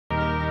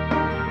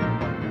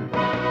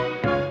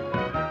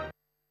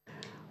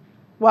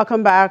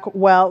Welcome back.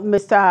 Well,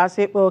 Mr.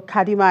 Asipo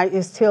Kadima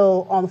is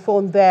still on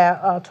phone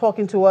there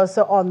talking to us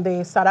on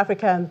the South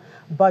African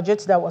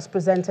budget that was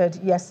presented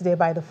yesterday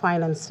by the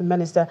finance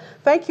minister.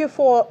 Thank you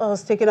for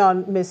sticking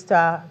on,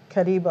 Mr.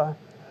 Kadiba.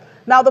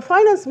 Now, the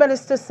finance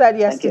minister said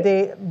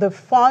yesterday the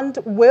fund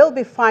will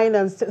be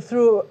financed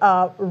through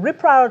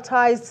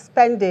reprioritized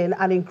spending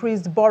and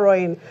increased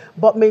borrowing,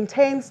 but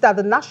maintains that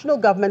the national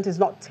government is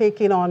not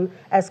taking on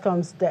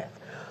Eskom's debt.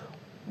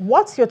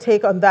 What's your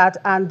take on that,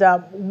 and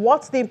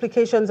what's the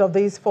implications of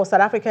this for South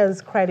Africa's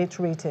credit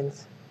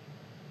ratings?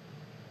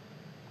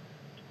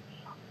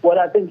 Well,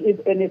 I think,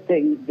 if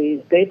anything,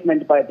 the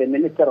statement by the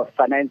Minister of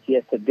Finance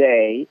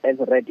yesterday, as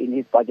read in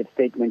his budget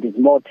statement, is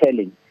more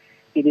telling.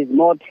 It is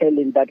more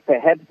telling that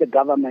perhaps the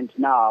government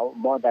now,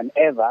 more than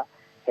ever,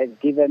 has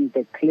given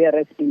the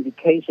clearest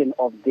indication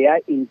of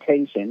their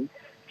intention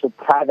to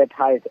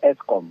privatize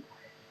Eskom.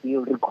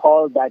 You'll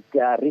recall that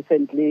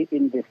recently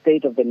in the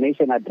State of the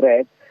Nation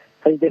address,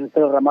 President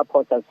Cyril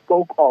Ramaphosa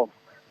spoke of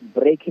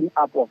breaking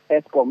up of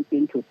Eskom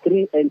into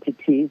three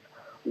entities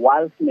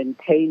whilst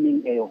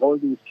maintaining a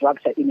holding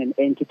structure in an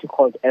entity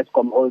called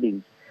Eskom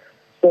Holdings.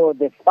 So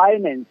the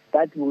finance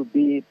that will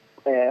be,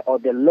 or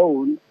the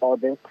loan or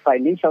the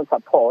financial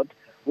support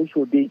which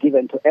will be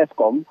given to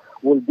Eskom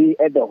will be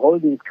at the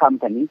holdings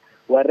company,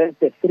 whereas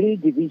the three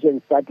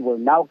divisions that will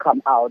now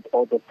come out,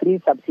 or the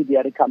three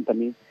subsidiary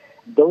companies,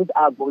 those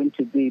are going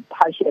to be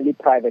partially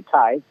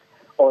privatized,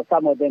 or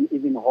some of them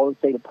even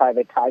wholesale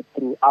privatized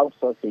through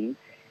outsourcing,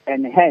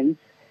 and hence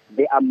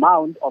the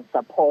amount of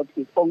support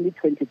is only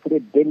 23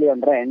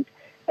 billion rand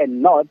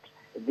and not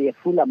the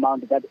full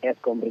amount that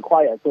Eskom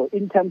requires. So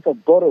in terms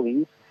of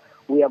borrowings,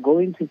 we are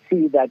going to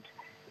see that,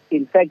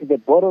 in fact, the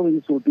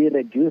borrowings will be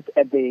reduced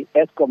at the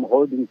Eskom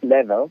Holdings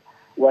level,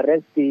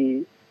 whereas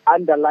the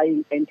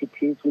underlying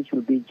entities, which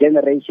will be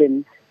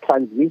generation,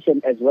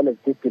 transmission, as well as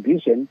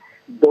distribution,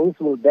 those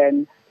will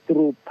then,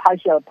 through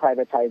partial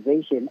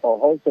privatization or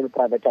wholesale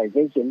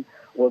privatization,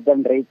 will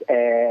then raise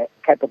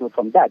capital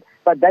from that.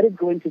 But that is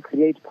going to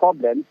create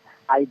problems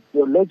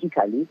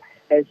ideologically,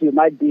 as you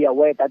might be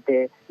aware that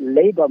the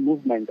labor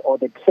movement or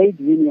the trade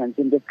unions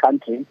in this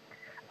country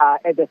are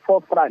at the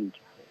forefront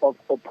of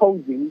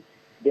opposing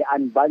the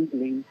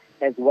unbundling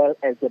as well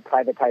as the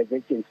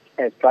privatization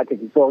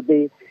strategy. So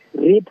the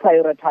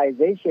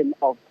reprioritization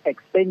of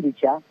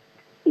expenditure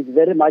is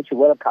very much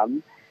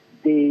welcome.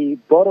 The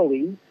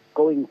borrowing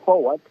going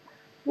forward,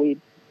 we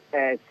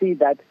see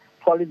that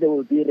probably they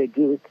will be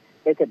reduced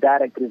as a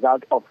direct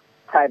result of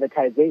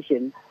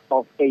privatization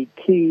of a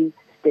key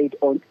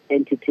state-owned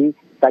entity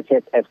such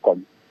as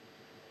Eskom.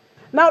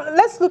 Now,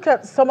 let's look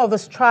at some of the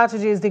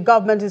strategies the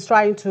government is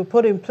trying to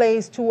put in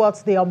place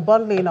towards the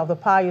unbundling of the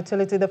power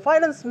utility. The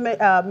finance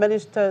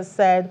minister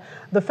said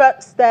the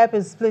first step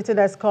in splitting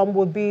Eskom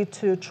would be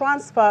to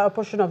transfer a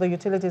portion of the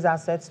utilities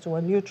assets to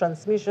a new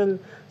transmission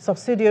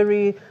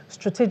subsidiary.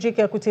 Strategic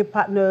equity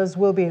partners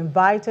will be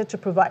invited to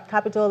provide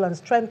capital and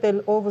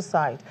strengthen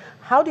oversight.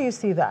 How do you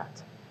see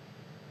that?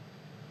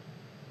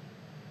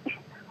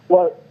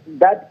 Well,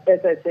 that,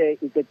 as I say,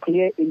 is a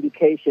clear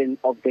indication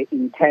of the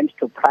intent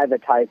to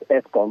privatize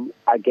Eskom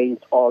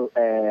against all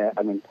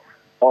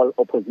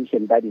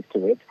opposition that is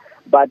to it.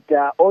 But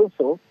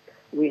also,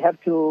 we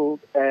have to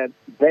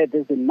bear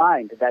this in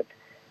mind, that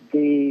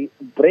the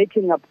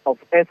breaking up of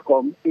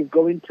Eskom is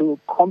going to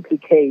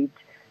complicate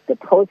the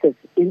process.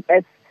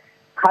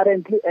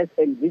 Currently, as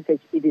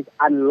envisaged, it is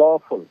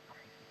unlawful,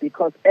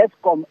 because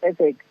Eskom as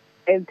an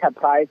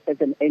enterprise, as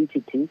an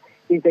entity,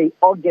 is an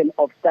organ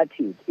of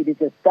statute. It is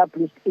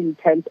established in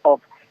terms of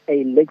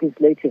a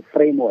legislative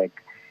framework.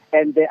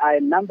 And there are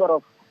a number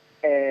of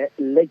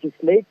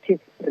legislative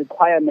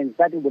requirements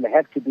that will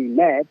have to be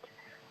met,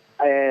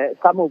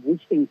 some of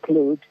which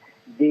include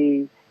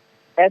the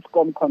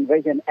Eskom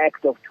Conversion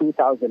Act of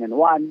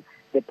 2001,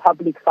 the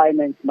Public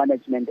Finance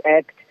Management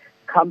Act,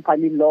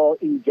 company law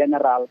in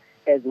general,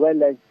 as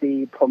well as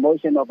the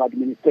promotion of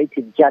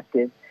administrative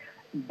justice.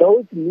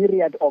 Those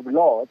myriad of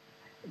laws,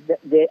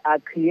 they are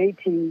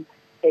creating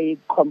a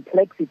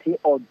complexity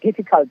or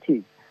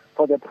difficulty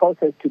for the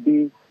process to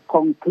be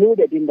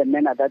concluded in the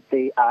manner that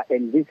they are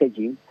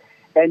envisaging.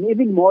 And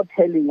even more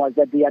telling was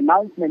that the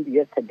announcement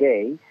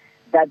yesterday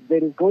that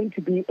there is going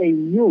to be a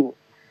new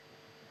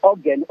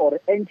organ or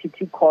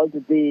entity called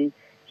the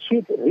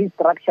Chief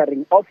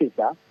Restructuring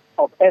Officer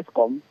of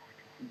Eskom.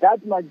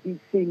 That must be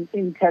seen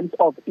in terms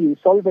of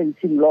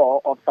insolvency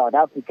law of South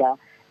Africa,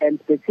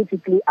 and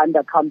specifically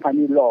under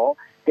company law,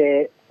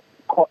 the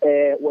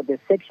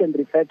section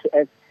referred to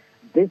as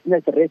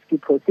business rescue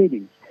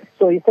proceedings.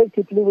 So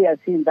effectively, we are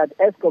seeing that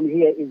Eskom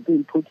here is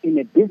being put in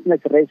a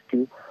business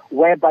rescue,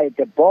 whereby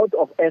the board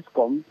of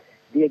Eskom,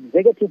 the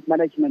executive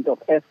management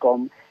of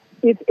Eskom,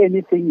 if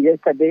anything,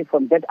 yesterday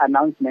from that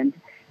announcement,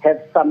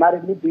 have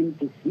summarily been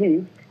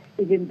dismissed,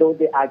 even though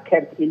they are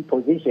kept in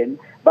position,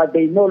 but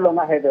they no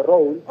longer have a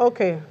role.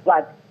 Okay.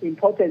 But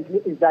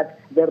importantly is that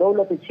the role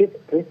of the Chief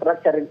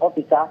Restructuring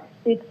Officer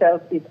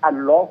itself is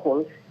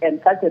unlawful,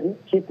 and such a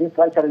Chief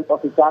Restructuring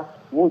Officer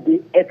will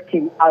be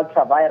acting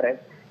ultra-virus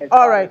as All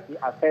far as right.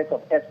 the affairs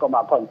of ESCOM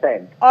are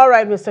concerned. All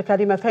right, Mr.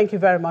 Kadima, thank you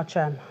very much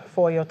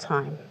for your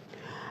time.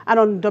 And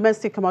on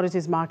domestic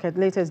commodities market,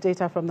 latest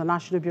data from the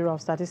National Bureau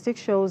of Statistics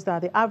shows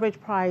that the average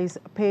price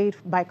paid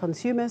by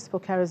consumers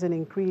for kerosene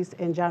increased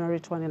in January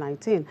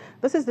 2019.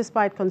 This is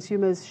despite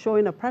consumers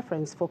showing a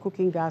preference for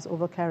cooking gas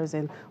over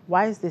kerosene.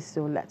 Why is this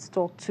so? Let's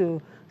talk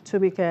to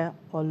Tumike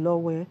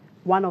Olowe,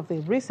 one of the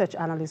research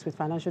analysts with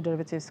Financial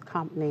Derivatives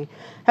Company.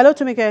 Hello,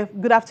 Tumike.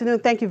 Good afternoon.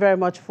 Thank you very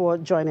much for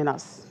joining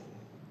us.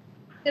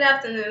 Good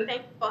afternoon.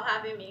 Thank you for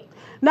having me.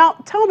 Now,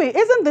 tell me,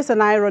 isn't this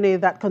an irony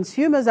that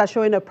consumers are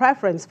showing a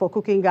preference for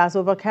cooking gas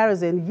over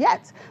kerosene,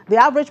 yet the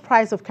average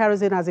price of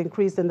kerosene has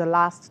increased in the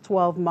last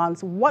 12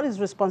 months? What is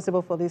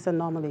responsible for this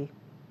anomaly?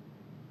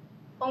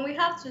 Well, we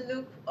have to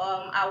look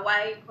at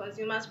why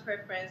consumers'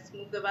 preference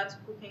moved over to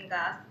cooking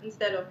gas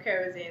instead of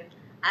kerosene.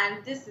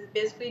 And this is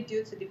basically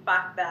due to the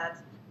fact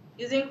that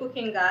using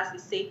cooking gas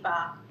is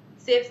safer,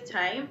 saves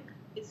time,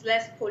 it's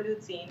less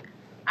polluting,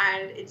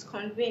 and it's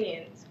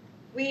convenient.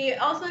 We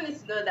also need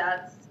to know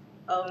that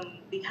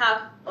we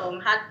have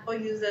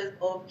hardcore users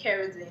of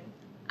kerosene,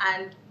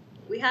 and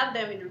we have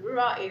them in the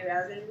rural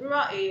areas. In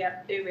rural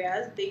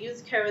areas, they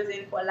use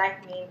kerosene for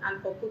lighting and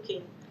for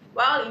cooking,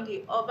 while in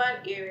the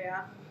urban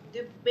area,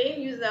 the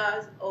main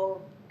users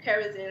of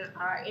kerosene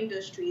are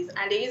industries,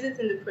 and they use it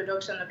in the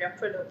production of their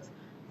products.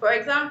 For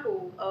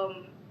example,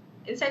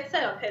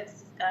 insecticide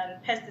and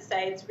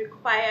pesticides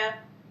require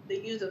the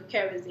use of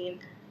kerosene.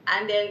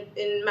 And then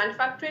in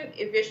manufacturing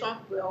aviation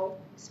fuel,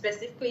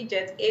 specifically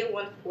Jet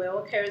A1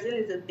 fuel, kerosene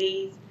is a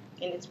base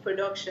in its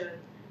production.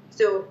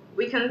 So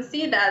we can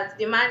see that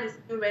demand is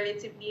still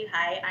relatively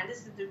high, and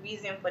this is the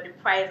reason for the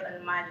price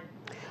anomaly.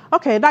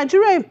 Okay,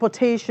 Nigeria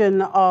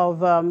importation of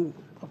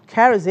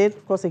kerosene,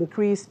 of course,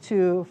 increased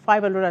to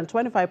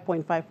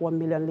 525.51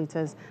 million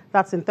liters.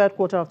 That's in third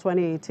quarter of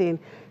 2018.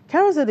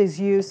 Kerosene is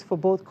used for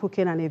both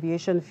cooking and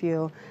aviation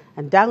fuel,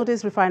 and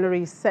Dangote's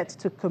refinery is set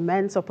to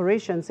commence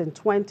operations in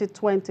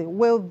 2020.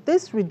 Will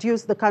this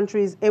reduce the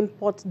country's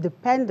import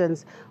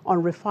dependence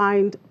on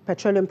refined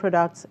petroleum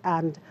products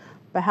and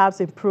perhaps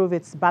improve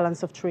its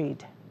balance of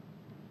trade?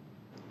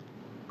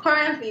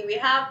 Currently, we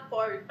have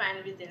 4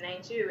 refineries in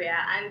Nigeria,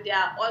 and they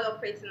are all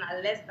operating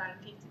at less than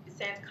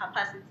 50%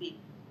 capacity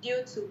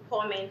due to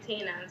poor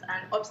maintenance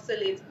and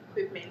obsolete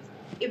equipment.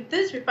 If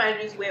these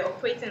refineries were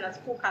operating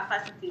at full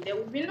capacity, there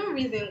would be no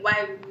reason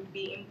why we would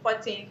be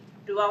importing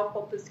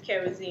dual-purpose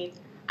kerosene.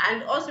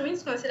 And also, we need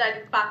to consider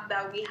the fact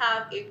that we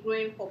have a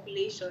growing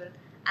population,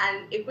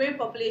 and a growing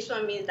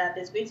population means that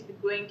there's going to be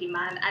growing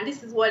demand, and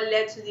this is what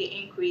led to the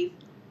increase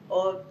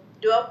of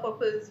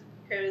dual-purpose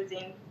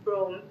kerosene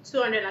from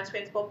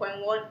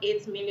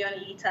 224.18 million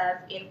liters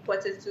in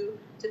quarter 2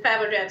 to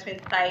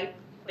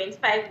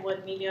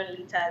 525.51 million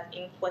liters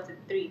in quarter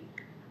 3.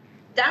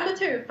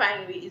 Dangote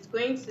Refinery is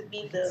going to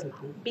be the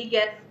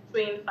biggest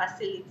train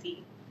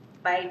facility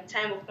by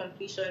time of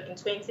completion in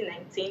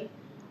 2019,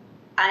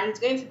 and it's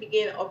going to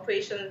begin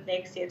operations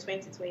next year,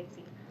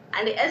 2020.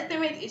 And the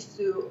estimate is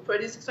to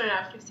produce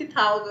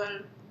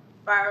 650,000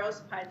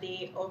 barrels per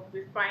day of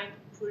refined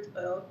crude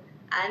oil.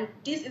 And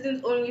this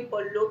isn't only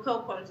for local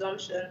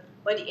consumption,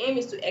 but the aim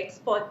is to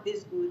export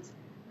these goods.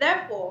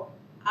 Therefore,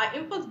 our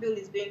import bill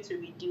is going to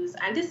reduce,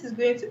 and this is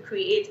going to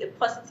create a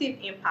positive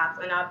impact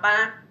on our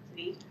balance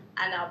sheet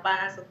and our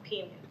balance of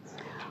payments.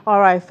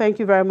 All right, thank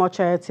you very much,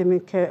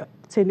 Tinuke.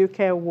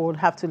 We'll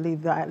have to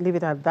leave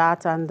it at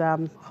that,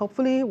 and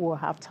hopefully we'll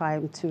have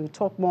time to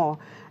talk more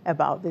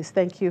about this.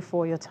 Thank you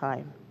for your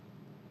time.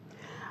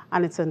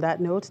 And it's on that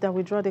note that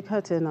we draw the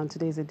curtain on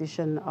today's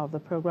edition of the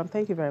program.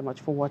 Thank you very much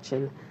for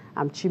watching.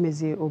 I'm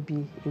Chimezie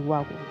Obi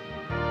Iwagu.